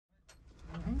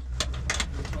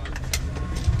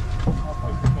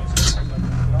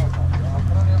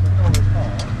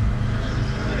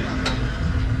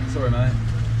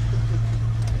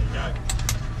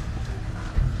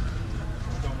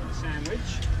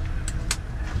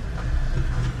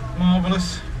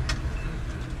marvellous.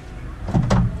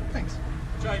 Thanks.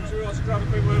 James, we want to grab a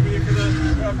quick word with you for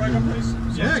the program,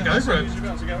 please. Yeah, go for it. You're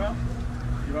about to go out.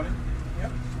 You ready?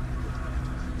 Yep.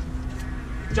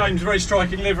 James, very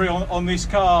striking livery on this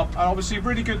car, and obviously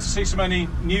really good to see so many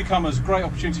newcomers. Great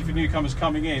opportunity for newcomers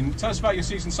coming in. Tell us about your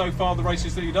season so far, the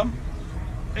races that you've done.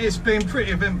 It's been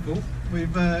pretty eventful.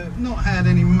 We've not had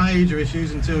any major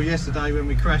issues until yesterday when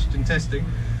we crashed in testing,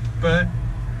 but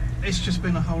it's just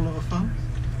been a whole lot of fun,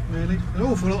 really. An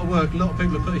awful lot of work. A lot of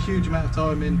people have put a huge amount of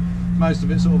time in, most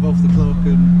of it sort of off the clock,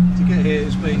 and to get here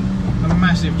it's been a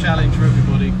massive challenge for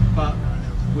everybody, but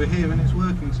we're here and it's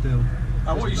working still.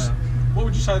 What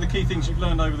would you say are the key things you've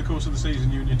learned over the course of the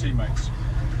season, you and your teammates?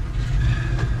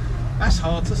 That's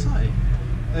hard to say.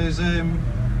 There's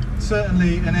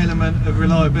certainly an element of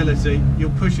reliability. You're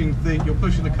pushing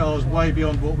the cars way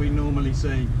beyond what we normally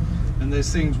see, and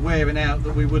there's things wearing out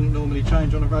that we wouldn't normally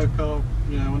change on a road car,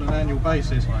 you know, on an annual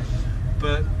basis. Right.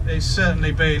 But it's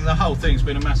certainly been, the whole thing's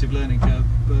been a massive learning curve.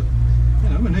 But you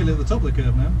know, we're nearly at the top of the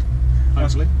curve now.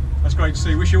 Hopefully. That's great to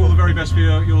see. Wish you all the very best for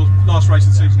your last race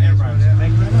of the season here at Brands.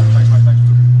 Thank you very much.